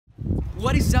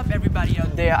What is up everybody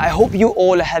out there? I hope you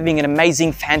all are having an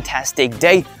amazing, fantastic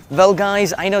day. Well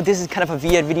guys, I know this is kind of a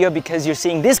weird video because you're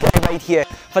seeing this guy right here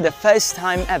for the first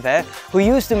time ever who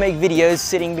used to make videos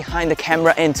sitting behind the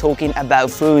camera and talking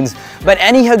about phones. But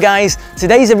anyhow guys,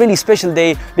 today is a really special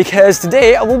day because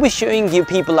today I will be showing you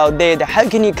people out there that how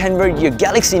can you convert your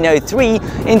Galaxy Note 3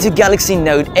 into Galaxy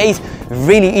Note 8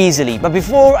 really easily. But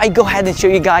before I go ahead and show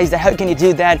you guys that how can you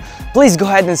do that, please go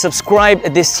ahead and subscribe to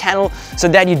this channel so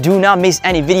that you do not miss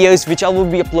any videos which I will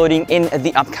be uploading in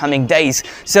the upcoming days.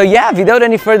 So yeah, without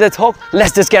any further talk,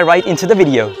 let's just get right into the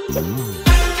video.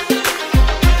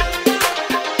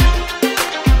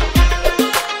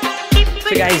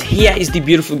 So guys, here is the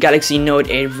beautiful Galaxy Note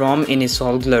 8 ROM in its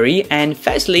all glory, and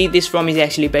firstly this ROM is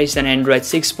actually based on Android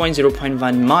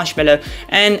 6.0.1 Marshmallow,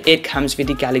 and it comes with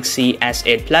the Galaxy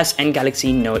S8 Plus and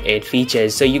Galaxy Note 8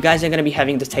 features. So you guys are going to be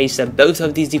having the taste of both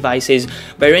of these devices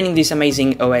by running this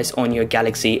amazing OS on your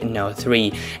Galaxy Note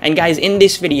 3. And guys, in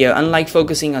this video, unlike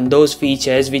focusing on those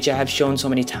features which I have shown so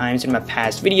many times in my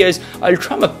past videos, I'll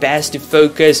try my best to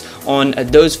focus on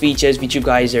those features which you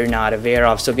guys are not aware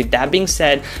of. So with that being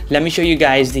said, let me show you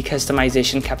guys the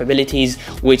customization capabilities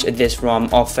which this ROM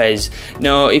offers.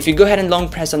 Now if you go ahead and long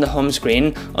press on the home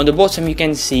screen, on the bottom you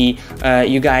can see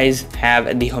you guys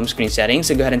have the home screen settings,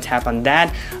 so go ahead and tap on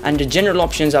that. Under general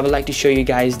options, I would like to show you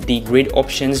guys the grid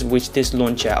options which this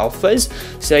launcher offers.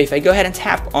 So if I go ahead and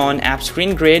tap on app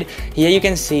screen grid, here you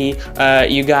can see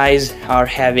you guys are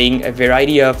having a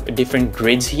variety of different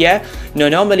grids here. Now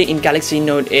normally in Galaxy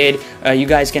Note 8 you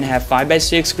guys can have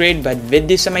 5x6 grid, but with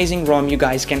this amazing ROM you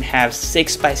guys can have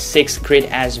 6x6 grid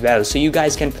as well. So you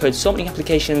guys can put so many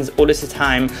applications all at a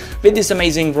time with this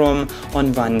amazing ROM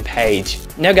on one page.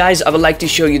 Now guys, I would like to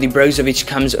show you the browser which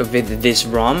comes with this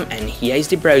ROM, and here is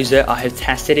the browser. I have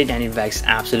tested it and it works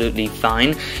absolutely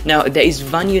fine. Now there is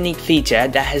one unique feature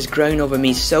that has grown over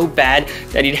me so bad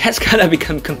that it has kind of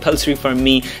become compulsory for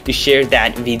me to share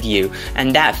that with you,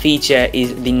 and that feature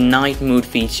is the night mode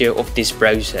feature of this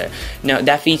browser. Now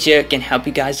that feature can help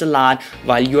you guys a lot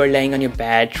while you are laying on your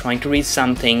bed trying to read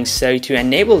something. So to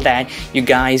enable that, you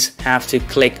guys have to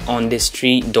click on this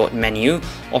three-dot menu.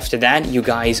 After that, you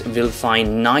guys will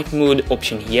find night mode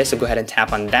option here, so go ahead and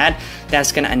tap on that.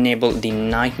 That's gonna enable the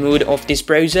night mode of this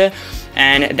browser,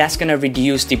 and that's gonna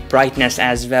reduce the brightness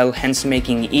as well, hence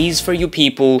making it easy for you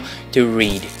people to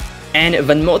read. And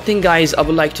one more thing guys, I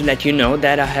would like to let you know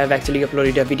that I have actually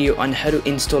uploaded a video on how to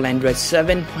install Android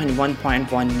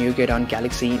 7.1.1 Nougat on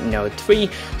Galaxy Note 3.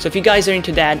 So if you guys are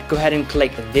into that, go ahead and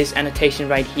click this annotation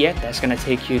right here. That's gonna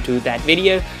take you to that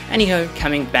video. Anyhow,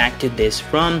 coming back to this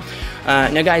ROM.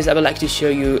 Now guys, I would like to show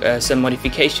you some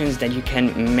modifications that you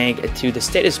can make to the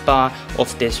status bar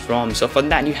of this ROM. So for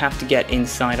that, you have to get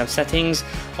inside of settings.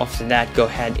 After that, go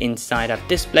ahead inside of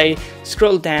display,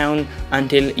 scroll down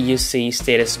until you see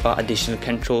status bar additional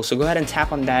control. So go ahead and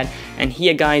tap on that, and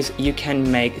here guys, you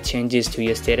can make changes to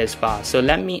your status bar. So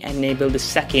let me enable the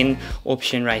second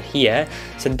option right here.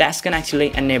 So that's gonna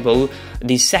actually enable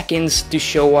the seconds to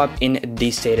show up in the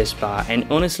status bar, and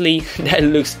honestly that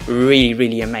looks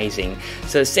really amazing.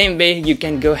 So same way you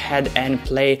can go ahead and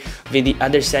play with the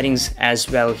other settings as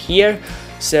well here.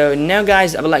 So now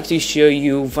guys, I would like to show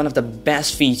you one of the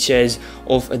best features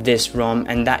of this ROM,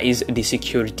 and that is the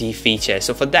security feature.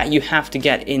 So for that, you have to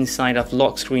get inside of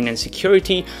lock screen and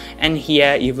security, and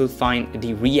here you will find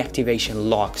the reactivation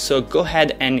lock. So go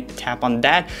ahead and tap on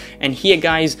that, and here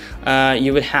guys,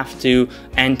 you will have to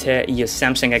enter your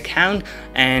Samsung account,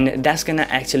 and that's gonna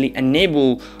actually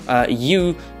enable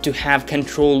you to have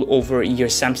control over your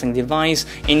Samsung device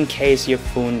in case your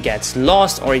phone gets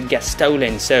lost or it gets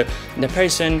stolen. So the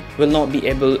person will not be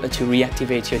able to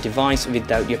reactivate your device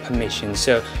without your permission.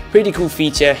 So pretty cool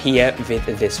feature here with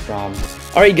this ROM.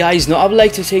 Alright guys, now I would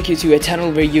like to take you to a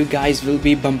tunnel where you guys will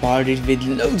be bombarded with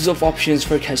loads of options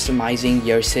for customizing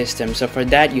your system. So for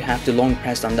that, you have to long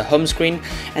press on the home screen,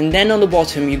 and then on the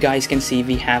bottom you guys can see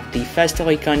we have the first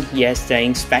icon here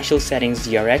saying special settings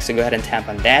DRX. So go ahead and tap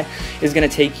on that. It's gonna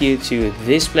take you to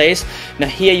this place. Now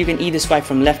here you can either swipe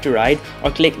from left to right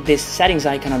or click this settings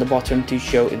icon on the bottom to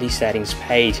show the settings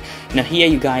page. Now here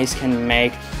you guys can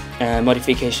make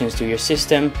modifications to your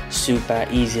system super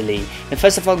easily. And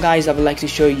first of all guys, I would like to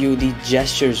show you the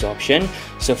gestures option.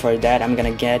 So for that, I'm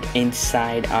gonna get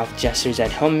inside of gestures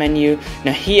at home menu.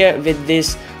 Now here with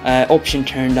this option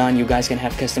turned on, you guys can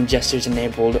have custom gestures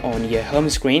enabled on your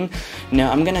home screen.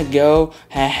 Now I'm gonna go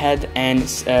ahead and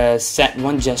set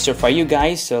one gesture for you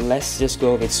guys. So let's just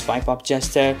go with swipe up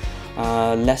gesture.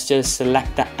 Let's just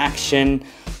select the action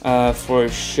for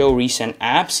show recent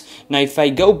apps. Now if I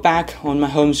go back on my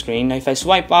home screen, now if I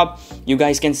swipe up, you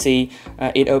guys can see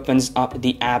it opens up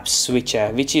the app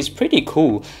switcher, which is pretty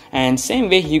cool. And same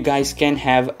way you guys can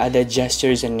have other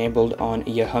gestures enabled on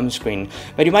your home screen.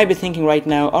 But you might be thinking right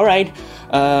now, alright,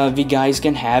 we guys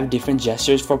can have different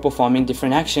gestures for performing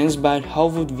different actions, but how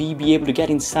would we be able to get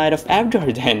inside of app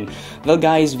drawer then? Well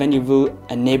guys, when you will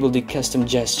enable the custom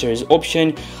gestures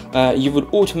option, you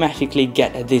would automatically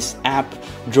get this app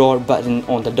drawer button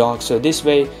on the dock. So this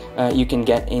way you can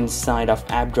get inside of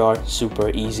app drawer super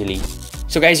easily.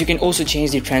 So guys, you can also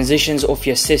change the transitions of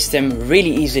your system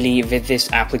really easily with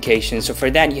this application. So for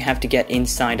that, you have to get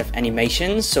inside of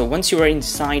animations. So once you are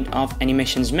inside of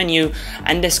animations menu,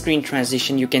 under screen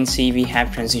transition, you can see we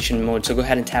have transition mode. So go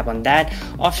ahead and tap on that.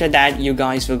 After that, you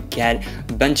guys will get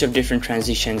a bunch of different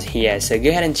transitions here. So go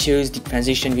ahead and choose the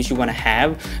transition which you want to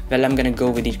have. Well, I'm gonna go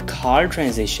with the car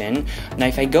transition. Now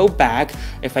if I go back,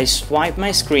 if I swipe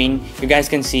my screen, you guys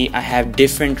can see I have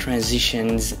different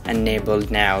transitions enabled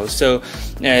now. So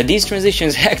these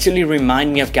transitions actually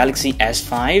remind me of Galaxy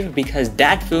S5 because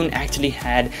that phone actually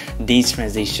had these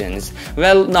transitions.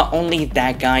 Well, not only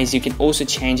that guys, you can also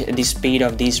change the speed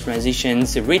of these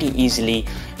transitions really easily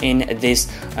in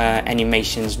this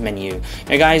animations menu.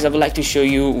 Now guys, I would like to show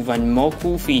you one more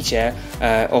cool feature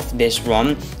of this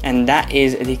ROM, and that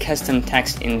is the custom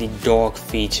text in the dock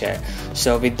feature.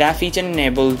 So with that feature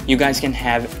enabled, you guys can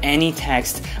have any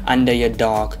text under your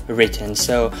dock written.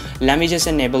 So let me just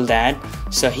enable that.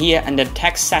 So here under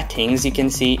text settings, you can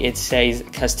see it says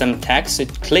custom text. So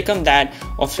click on that.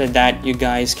 After that, you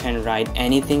guys can write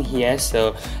anything here.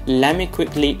 So let me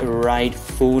quickly write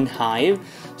PhoneHive.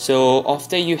 So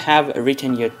after you have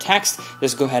written your text,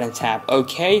 just go ahead and tap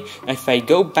OK. If I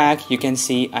go back, you can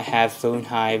see I have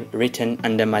PhoneHive written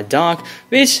under my dock,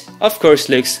 which of course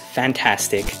looks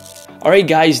fantastic. Alright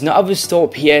guys, now I will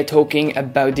stop here talking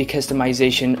about the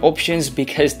customization options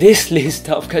because this list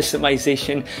of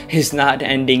customization is not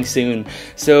ending soon.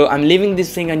 So I'm leaving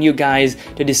this thing on you guys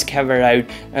to discover out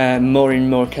more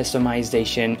and more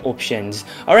customization options.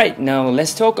 Alright, now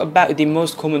let's talk about the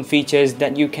most common features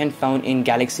that you can find in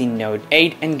Galaxy Note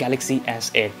 8 and Galaxy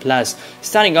S8 Plus.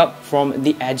 Starting up from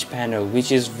the edge panel,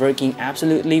 which is working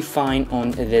absolutely fine on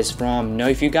this ROM. Now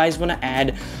if you guys want to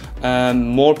add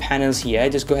more panels here,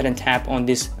 just go ahead and tap on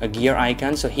this gear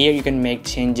icon. So here you can make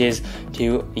changes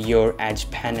to your edge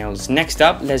panels. Next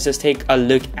up, let's just take a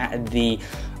look at the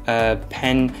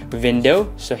pen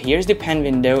window. So here's the pen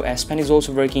window. S Pen is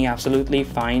also working absolutely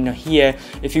fine. Now here,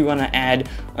 if you want to add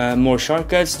more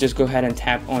shortcuts, just go ahead and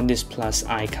tap on this plus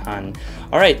icon.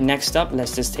 Alright, next up,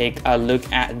 let's just take a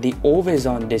look at the always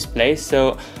on display.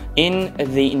 So in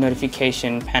the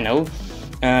notification panel,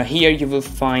 here you will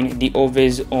find the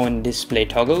always on display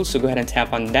toggle. So go ahead and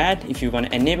tap on that if you want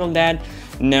to enable that.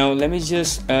 Now let me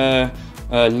just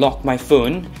lock my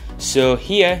phone. So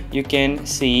here you can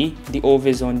see the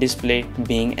always on display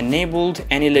being enabled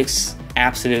and it looks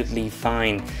absolutely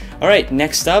fine. Alright,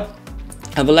 next up,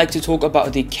 I would like to talk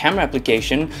about the camera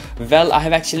application. Well, I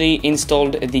have actually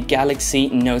installed the Galaxy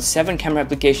Note 7 camera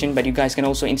application, but you guys can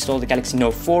also install the Galaxy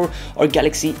Note 4 or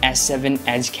Galaxy S7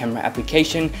 Edge camera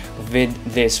application with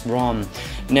this ROM.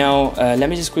 Now, let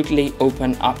me just quickly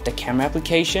open up the camera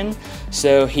application.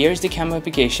 So here's the camera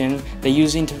application. The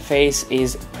user interface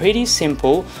is pretty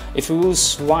simple. If you will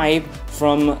swipe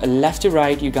from left to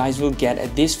right, you guys will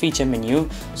get this feature menu.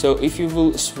 So if you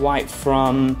will swipe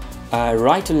from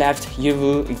right to left, you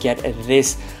will get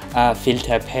this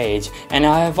filter page. And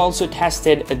I have also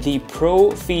tested the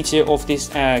Pro feature of this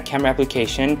camera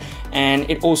application, and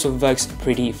it also works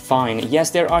pretty fine.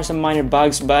 Yes, there are some minor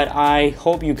bugs, but I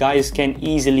hope you guys can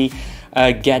easily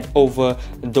get over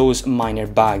those minor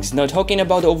bugs. Now talking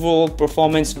about the overall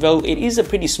performance, well, it is a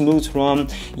pretty smooth ROM.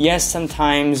 Yes,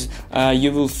 sometimes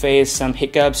you will face some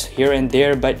hiccups here and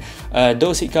there, but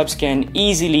those hiccups can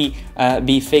easily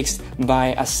be fixed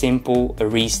by a simple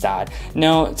restart.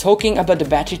 Now talking about the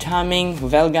battery timing,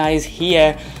 well guys,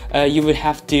 here you would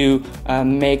have to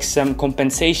make some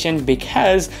compensation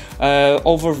because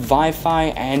over Wi-Fi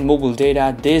and mobile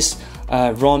data, this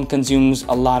ROM consumes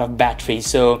a lot of battery,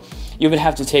 so you will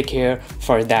have to take care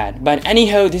for that. But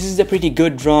anyhow, this is a pretty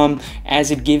good ROM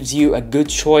as it gives you a good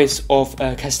choice of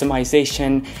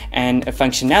customization and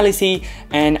functionality,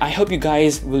 and I hope you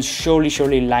guys will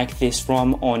surely like this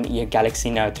ROM on your Galaxy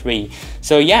Note 3.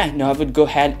 So yeah, now I would go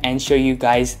ahead and show you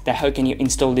guys that how can you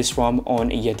install this ROM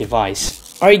on your device.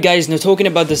 Alright guys, now talking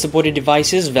about the supported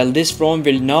devices, well, this ROM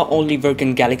will not only work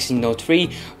on Galaxy Note 3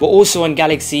 but also on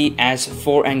Galaxy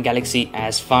S4 and Galaxy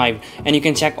S5, and you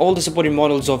can check all the supported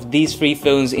models of these three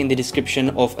phones in the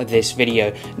description of this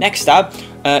video. Next up,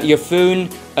 your phone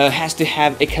has to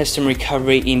have a custom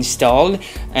recovery installed,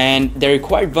 and the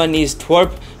required one is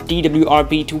TWRP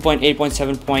TWRP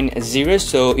 2.8.7.0.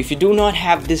 so if you do not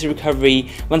have this recovery,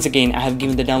 once again I have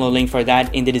given the download link for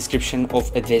that in the description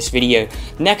of this video.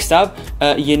 Next up,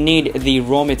 you need the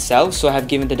ROM itself, so I have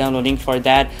given the download link for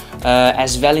that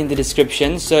as well in the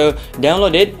description. So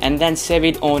download it and then save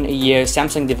it on your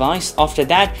Samsung device. After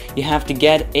that, you have to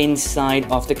get inside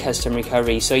of the custom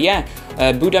recovery. So yeah,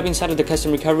 boot up inside of the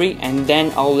custom recovery, and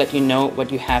then I'll let you know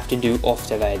what you have to do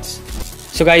afterwards.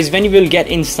 So guys, when you will get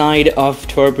inside of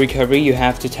Torp recovery, you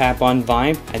have to tap on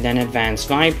Vibe and then Advanced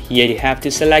Vibe. Here you have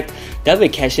to select double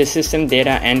cache, system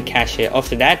data and cache.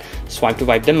 After that, swipe to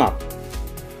wipe them up.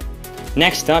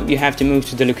 Next up, you have to move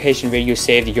to the location where you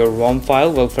saved your ROM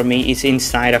file. Well, for me, it's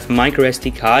inside of micro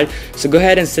SD card. So go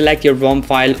ahead and select your ROM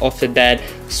file. After that,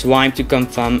 swipe to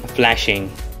confirm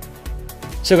flashing.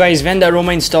 So guys, when the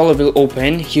Roma installer will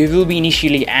open, you will be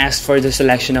initially asked for the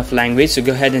selection of language. So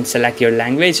go ahead and select your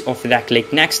language. After that,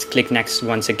 click next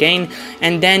once again,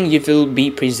 and then you will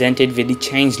be presented with the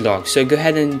changelog. So go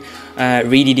ahead and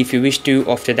read it if you wish to.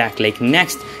 After that, click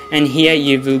next, and here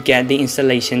you will get the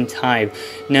installation type.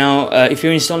 Now if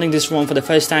you're installing this ROM for the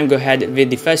first time, go ahead with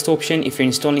the first option. If you're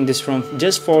installing this ROM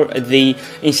just for the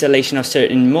installation of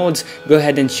certain mods, go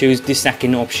ahead and choose the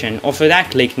second option. After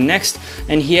that, click next,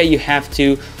 and here you have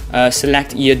to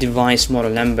select your device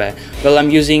model number. Well, I'm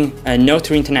using a Note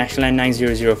 3 International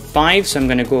 9005, so I'm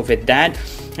gonna go with that.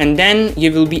 And then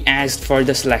you will be asked for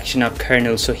the selection of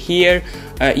kernel. So here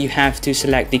you have to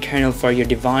select the kernel for your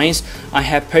device. I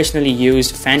have personally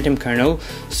used Phantom kernel,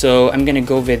 so I'm gonna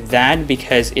go with that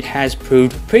because it has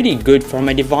proved pretty good for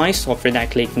my device. After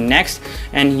that, click next,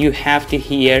 and you have to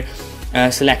here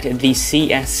select the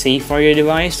CSC for your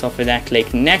device. After that,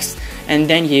 click next, and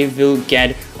then you will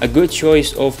get a good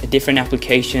choice of different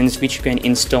applications which you can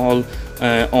install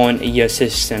on your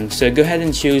system. So go ahead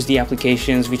and choose the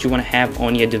applications which you want to have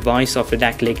on your device. After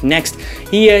that, click next.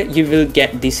 Here you will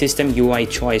get the system UI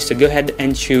choice, so go ahead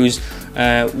and choose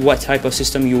what type of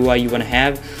system UI you want to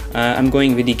have. I'm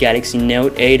going with the Galaxy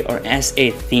Note 8 or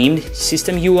S8 themed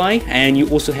system UI, and you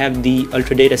also have the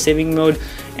ultra data saving mode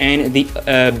and the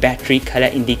battery color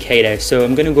indicator. So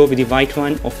I'm going to go with the white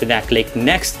one. After that, click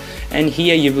next, and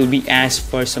here you will be asked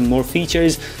for some more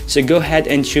features. So go ahead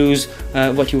and choose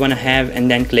what you want to have, and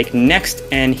then click next,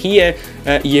 and here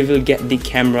you will get the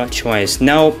camera choice.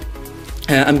 Now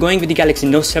I'm going with the Galaxy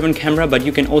Note 7 camera, but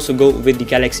you can also go with the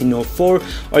Galaxy Note 4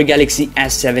 or Galaxy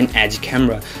S7 Edge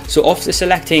camera. So after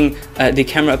selecting the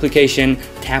camera application,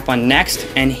 tap on next,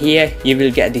 and here you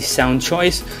will get the sound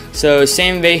choice. So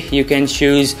same way, you can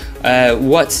choose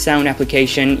what sound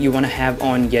application you want to have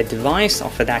on your device.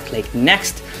 After that, click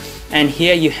next, and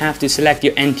here you have to select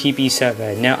your NTP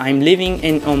server. Now I'm living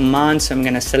in Oman, so I'm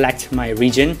gonna select my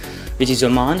region, which is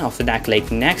Oman. After that, click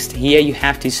next. Here you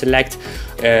have to select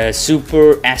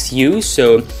Super SU,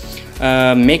 so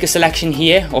make a selection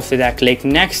here. After that, click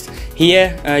next.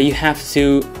 Here you have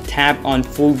to tap on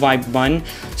full wipe button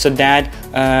so that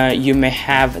you may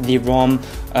have the ROM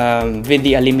with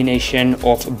the elimination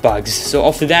of bugs. So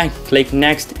after that, click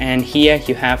next, and here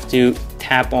you have to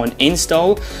tap on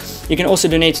install. You can also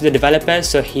donate to the developers,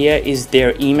 so here is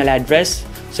their email address.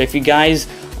 So if you guys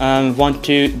want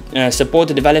to support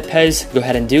the developers, go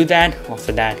ahead and do that.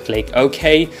 After that, click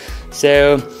OK.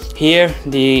 So here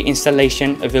the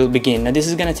installation will begin. Now this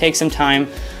is gonna take some time,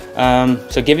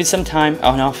 so give it some time,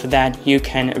 and after that you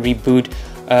can reboot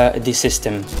the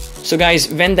system. So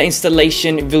guys, when the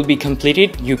installation will be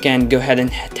completed, you can go ahead and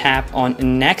tap on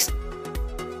next,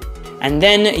 and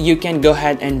then you can go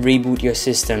ahead and reboot your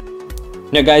system.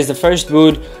 Now guys, the first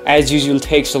boot as usual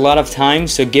takes a lot of time,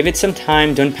 so give it some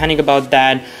time, don't panic about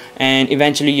that, and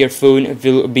eventually your phone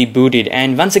will be booted.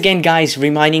 And once again guys,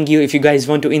 reminding you, if you guys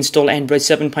want to install Android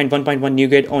 7.1.1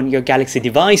 Nougat on your Galaxy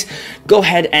device, go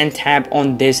ahead and tap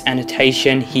on this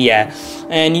annotation here.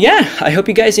 And yeah, I hope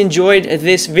you guys enjoyed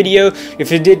this video.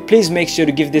 If you did, please make sure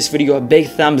to give this video a big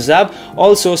thumbs up.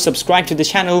 Also subscribe to the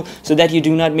channel so that you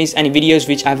do not miss any videos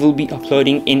which I will be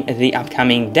uploading in the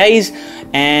upcoming days.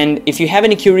 And if you have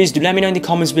any queries, do let me know in the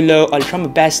comments below. I'll try my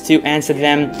best to answer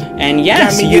them. And yeah,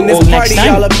 see you all next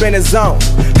time.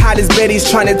 Hottest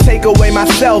Betty's trying to take away my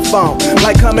cell phone.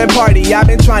 Like, come and party, I've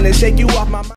been trying to shake you off my mind.